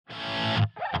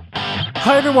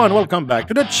Hi everyone, welcome back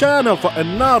to the channel for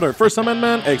another First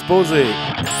Amendment expose. If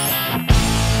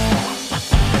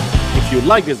you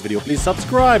like this video, please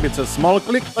subscribe. It's a small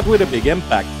click but with a big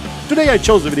impact. Today I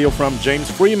chose a video from James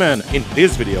Freeman. In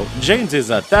this video, James is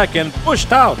attacked and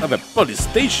pushed out of a police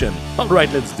station.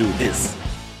 Alright, let's do this.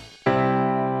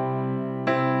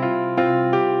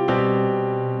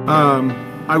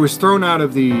 I was thrown out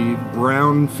of the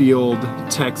Brownfield,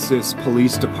 Texas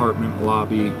Police Department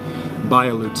lobby by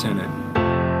a lieutenant.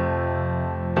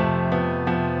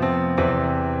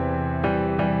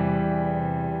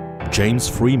 James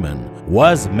Freeman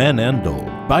was manhandled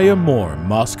by a more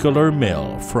muscular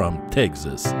male from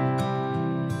Texas.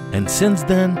 And since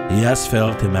then, he has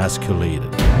felt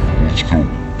emasculated. Let's go.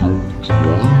 Don't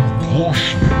try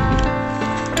pushing.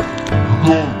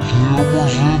 You got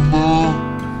cameras in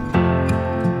there?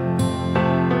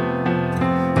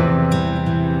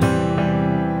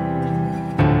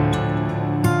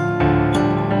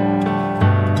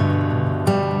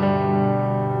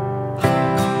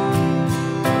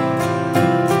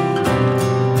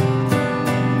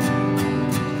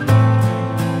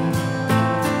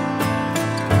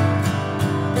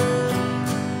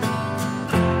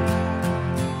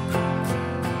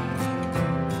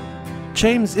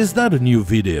 James, is that a new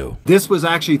video? This was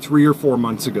actually 3 or 4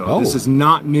 months ago. Oh. This is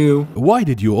not new. Why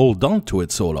did you hold on to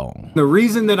it so long? The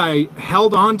reason that I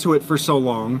held on to it for so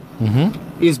long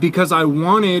is because I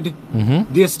wanted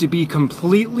this to be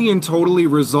completely and totally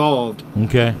resolved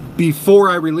before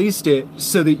I released it,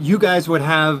 so that you guys would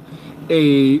have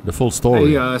the full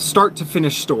story, a start to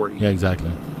finish story. Yeah, exactly.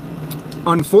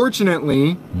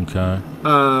 Unfortunately,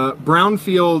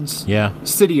 Brownfield's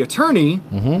city attorney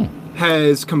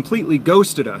has completely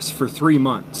ghosted us for 3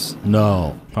 months.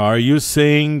 No. Are you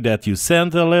saying that you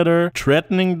sent a letter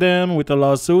threatening them with a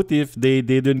lawsuit if they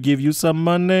didn't give you some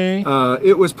money?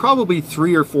 It was probably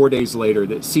 3 or 4 days later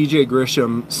that CJ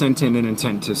Grisham sent in an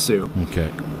intent to sue. Okay.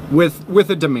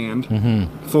 With a demand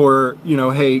for, you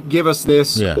know, hey, give us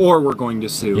this or we're going to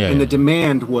sue. And the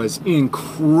demand was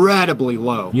incredibly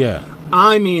low. Yeah.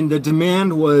 I mean, the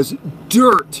demand was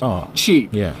dirt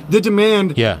cheap. Yeah. The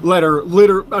demand letter,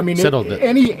 I mean,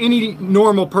 any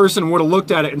normal person would have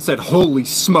looked at it and said, holy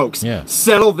smokes,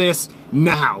 settle this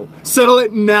now. Settle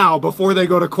it now before they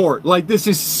go to court. Like, this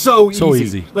is so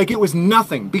easy. Like, it was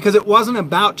nothing, because it wasn't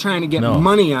about trying to get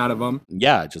money out of them.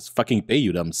 Yeah, just fucking pay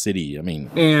you, dumb city. I mean.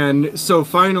 And so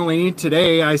finally,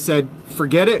 today, I said,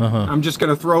 forget it. I'm just going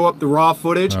to throw up the raw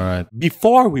footage. All right.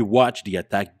 Before we watch the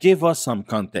attack, give us some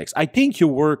context. I think you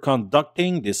were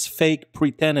conducting this fake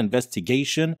pretend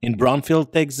investigation in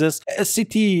Brownfield, Texas, a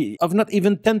city of not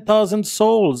even 10,000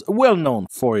 souls, well known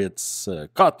for its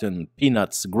cotton,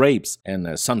 peanuts, grapes,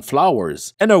 and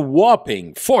sunflowers, and a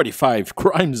whopping 45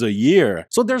 crimes a year.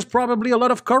 So there's probably a lot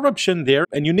of corruption there,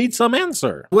 and you need some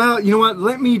answer. Well, you know what?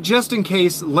 Let me, just in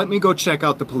case, let me go check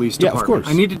out the police department. Yeah, of course.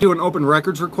 I need to do an open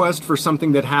records request for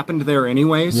something that happened there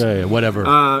anyways. Yeah, whatever.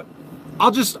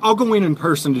 I'll go in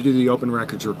person to do the open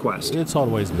records request. It's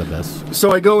always the best.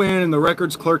 So I go in, and the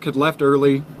records clerk had left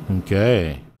early.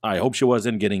 Okay. I hope she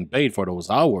wasn't getting paid for those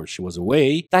hours she was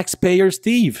away. Taxpayers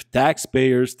thief.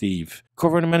 Taxpayers thief.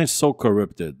 Government is so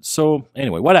corrupted. So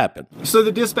anyway, what happened? So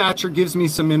the dispatcher gives me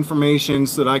some information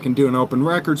so that I can do an open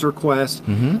records request,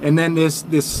 and then this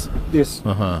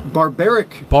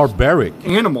barbaric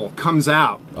animal comes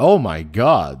out. Oh my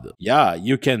God. Yeah,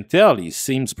 you can tell he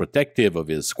seems protective of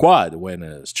his squad when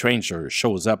a stranger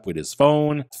shows up with his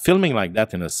phone. Filming like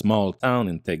that in a small town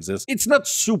in Texas, it's not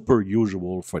super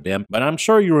usual for them, but I'm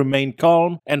sure you remain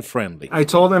calm and friendly. I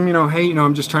told him, you know, hey, you know,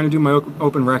 I'm just trying to do my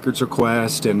open records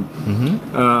request, and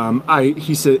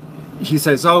he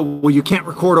says, oh, well, you can't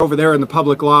record over there in the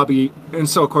public lobby. And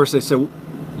so, of course, I said,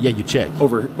 yeah, you check.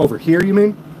 Over here, you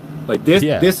mean? Like this?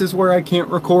 Yeah. This is where I can't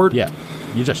record? Yeah,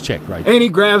 you just check, right? And he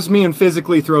grabs me and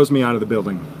physically throws me out of the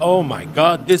building. Oh my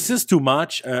God, this is too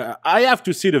much. I have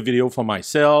to see the video for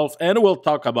myself, and we'll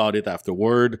talk about it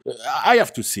afterward. I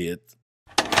have to see it.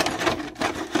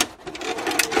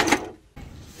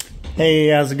 Hey,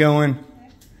 how's it going?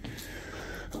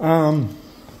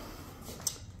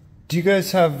 Do you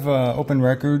guys have open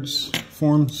records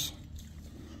forms?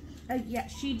 Yeah,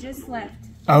 she just left.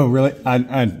 Oh, really?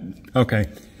 Okay.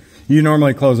 You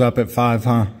normally close up at 5,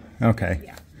 huh? Okay.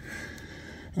 Yeah.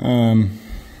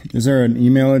 Is there an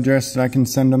email address that I can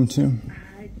send them to?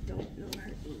 I don't know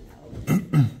her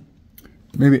email.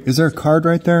 Maybe, is there a card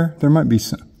right there? There might be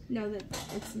some. No,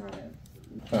 it's not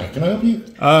Can I help you?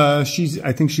 I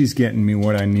think she's getting me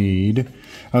what I need.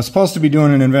 I was supposed to be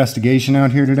doing an investigation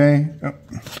out here today.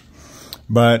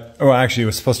 But, oh, actually, it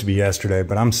was supposed to be yesterday,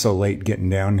 but I'm so late getting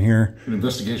down here. An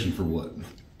investigation for what?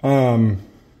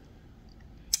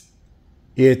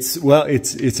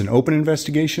 It's an open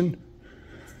investigation.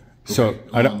 Okay. So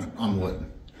I don't on what?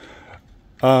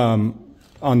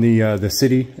 On the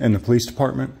city and the police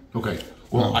department. Okay.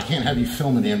 Well, I can't have you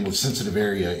filming in with sensitive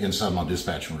area inside my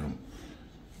dispatch room.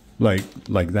 Like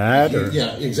that? Or?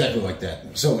 Yeah, exactly like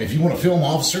that. So if you want to film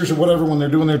officers or whatever when they're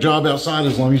doing their job outside,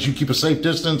 as long as you keep a safe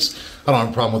distance, I don't have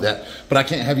a problem with that. But I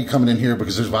can't have you coming in here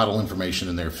because there's vital information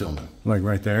in there filming. Like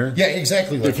right there? Yeah,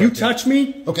 exactly. Like if you touch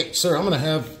me? Okay, sir, I'm going to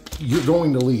have, you're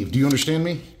going to leave. Do you understand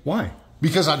me? Why?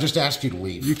 Because I just asked you to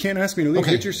leave. You can't ask me to leave.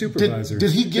 Okay. Get your supervisor.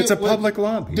 Did he get It's a public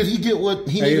lobby. Did he get what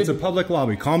he Hey, needed? it's a public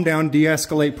lobby. Calm down,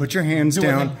 de-escalate, put your hands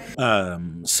down.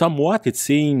 Somewhat, it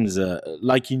seems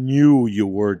like he knew you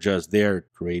were just there to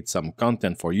create some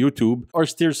content for YouTube or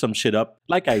stir some shit up,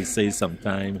 like I say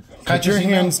sometimes. Put your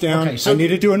hands down. Okay, so I need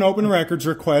to do an open records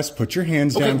request. Put your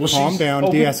hands down. well, Calm down.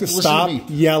 listen Stop to me.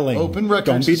 yelling. Open records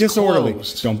Don't be is disorderly.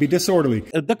 closed. Don't be disorderly.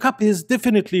 The cop is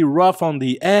definitely rough on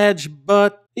the edge,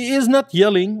 but he is not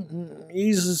yelling.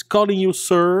 He's calling you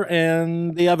sir,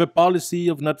 and they have a policy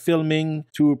of not filming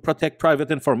to protect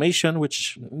private information,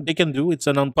 which they can do. It's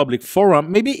a non-public forum.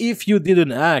 Maybe if you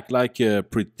didn't act like a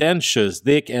pretentious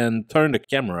dick and turn the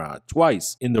camera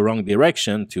twice in the wrong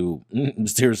direction to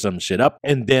stir some shit up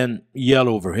and then yell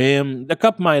over him, the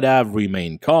cop might have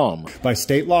remained calm. By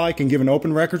state law, I can give an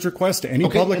open records request to any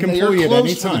Okay, public and they employee are at any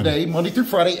closed for the time. day, Monday through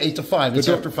Friday, 8 to 5. It's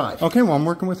after 5. Okay, well, I'm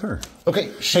working with her.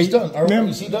 Okay, she's done. All right, ma'am,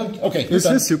 is he done? Okay, Is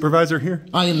done. this supervisor here?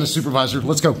 I am the supervisor.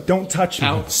 Let's go. Don't touch me.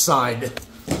 Outside.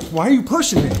 Why are you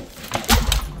pushing me?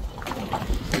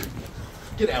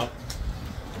 Get out.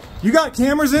 You got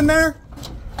cameras in there?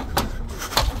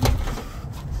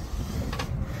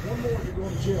 One more, you're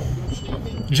going to jail. You understand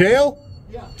me? Jail?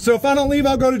 Yeah. So if I don't leave,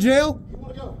 I'll go to jail? You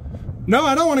want to go? No,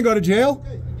 I don't want to go to jail.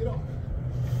 Okay, get on.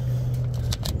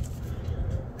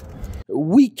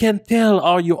 We can tell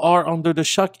how you are under the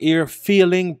shock here,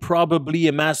 feeling probably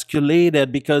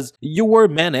emasculated because you were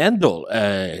manhandled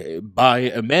by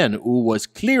a man who was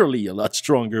clearly a lot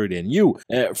stronger than you.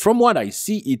 From what I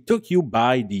see, he took you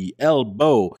by the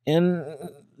elbow and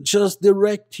just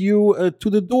direct you to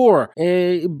the door.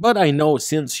 But I know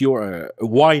since you're a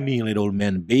whiny little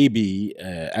man baby,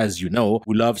 as you know,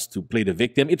 who loves to play the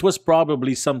victim, it was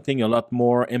probably something a lot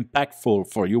more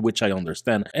impactful for you, which I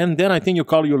understand. And then I think you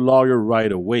call your lawyer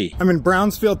right away. I'm in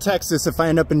Brownsville, Texas if I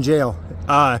end up in jail.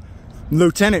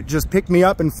 Lieutenant just picked me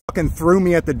up and fucking threw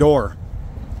me at the door.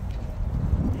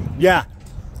 Yeah,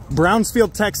 Brownsville,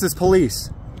 Texas police.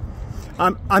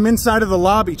 I'm inside of the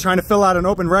lobby trying to fill out an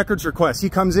open records request. He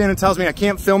comes in and tells me I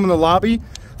can't film in the lobby,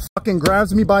 fucking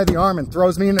grabs me by the arm and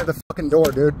throws me into the fucking door,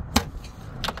 dude.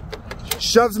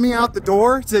 Shoves me out the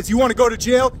door, says, you want to go to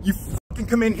jail? You fucking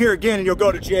come in here again and you'll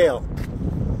go to jail.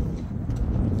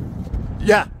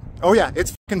 Yeah. Oh yeah,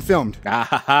 it's fucking filmed.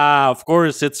 Ah, of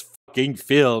course it's fucking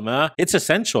film, huh? It's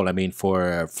essential, I mean, for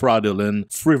a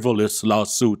fraudulent, frivolous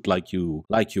lawsuit like you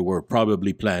were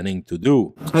probably planning to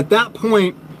do. At that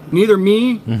point, neither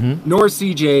me nor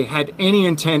CJ had any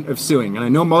intent of suing. And I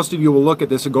know most of you will look at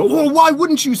this and go, well, why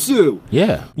wouldn't you sue?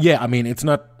 Yeah, I mean, it's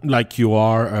not like you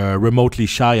are remotely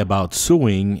shy about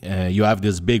suing. You have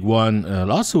this big one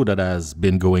lawsuit that has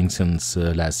been going since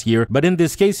last year. But in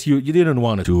this case, you didn't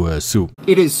want to sue.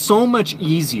 It is so much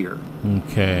easier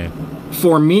Okay.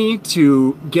 for me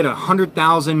to get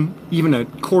 $100,000, even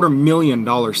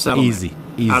 $250,000 settlement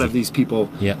Easy. out of these people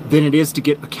Yeah. than it is to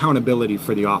get accountability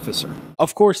for the officer.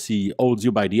 Of course, he holds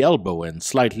you by the elbow and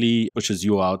slightly pushes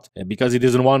you out because he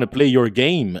doesn't want to play your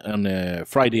game on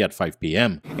Friday at 5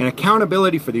 p.m. And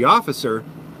accountability for the officer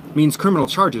means criminal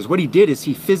charges. What he did is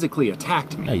he physically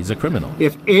attacked me. Yeah, he's a criminal.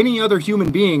 If any other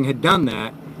human being had done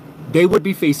that, they would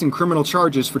be facing criminal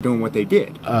charges for doing what they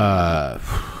did.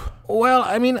 Well,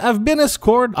 I mean, I've been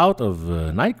escorted out of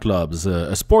nightclubs,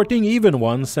 a sporting even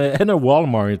once, and a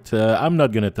Walmart. I'm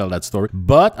not going to tell that story,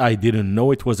 but I didn't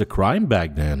know it was a crime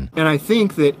back then. And I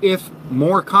think that if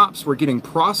more cops were getting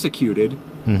prosecuted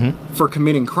for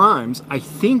committing crimes, I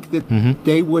think that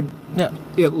they would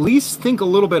at least think a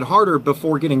little bit harder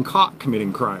before getting caught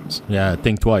committing crimes. Yeah,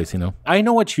 think twice, you know. I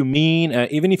know what you mean,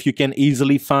 even if you can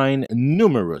easily find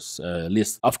numerous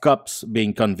lists of cops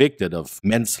being convicted of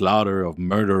manslaughter, of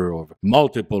murder, of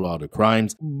multiple other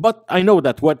crimes. But I know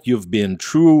that what you've been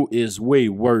through is way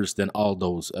worse than all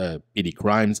those petty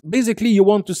crimes. Basically, you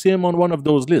want to see him on one of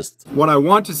those lists. What I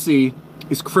want to see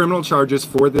is criminal charges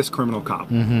for this criminal cop.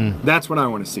 That's what I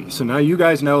want to see. So now you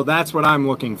guys know that's what I'm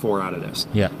looking for out of this.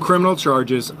 Yeah. Criminal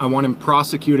charges. I want him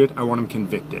prosecuted. I want him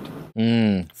convicted.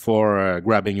 for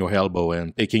grabbing your elbow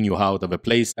and taking you out of a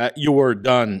place. You were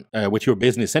done with your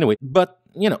business anyway. But,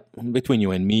 you know, between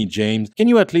you and me, James, can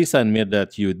you at least admit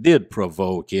that you did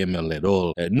provoke him a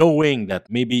little, knowing that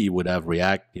maybe he would have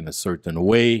reacted in a certain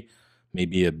way,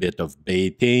 maybe a bit of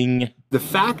baiting? The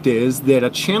fact is that a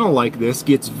channel like this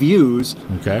gets views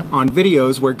on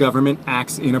videos where government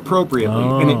acts inappropriately,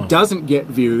 and it doesn't get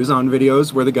views on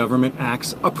videos where the government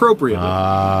acts appropriately.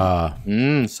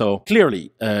 So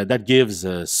clearly that gives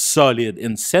a solid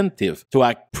incentive to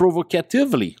act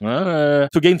provocatively to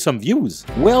gain some views.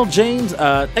 Well, James,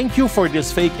 thank you for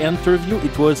this fake interview.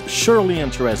 It was surely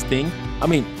interesting. I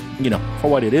mean, you know, for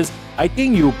what it is, I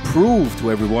think you proved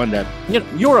to everyone that, you know,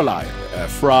 you're a liar, a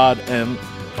fraud, and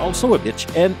also a bitch,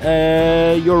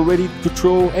 and you're ready to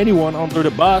throw anyone under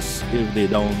the bus if they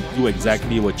don't do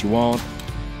exactly what you want,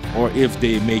 or if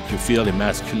they make you feel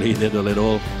emasculated a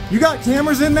little. You got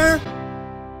cameras in there?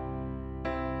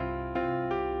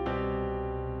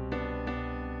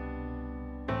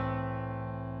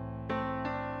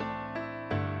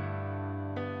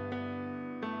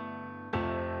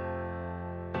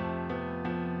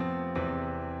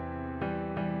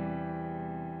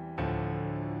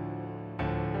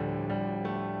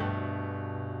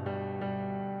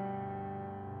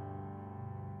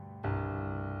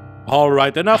 All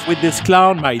right, enough with this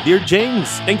clown, my dear James.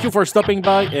 Thank you for stopping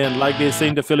by, and like they say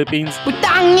in the Philippines,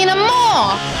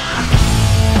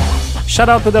 shout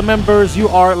out to the members. You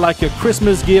are like a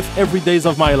Christmas gift every day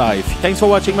of my life. Thanks for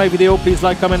watching my video. Please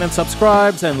like, comment, and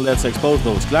subscribe, and let's expose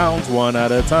those clowns one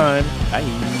at a time.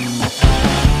 Bye.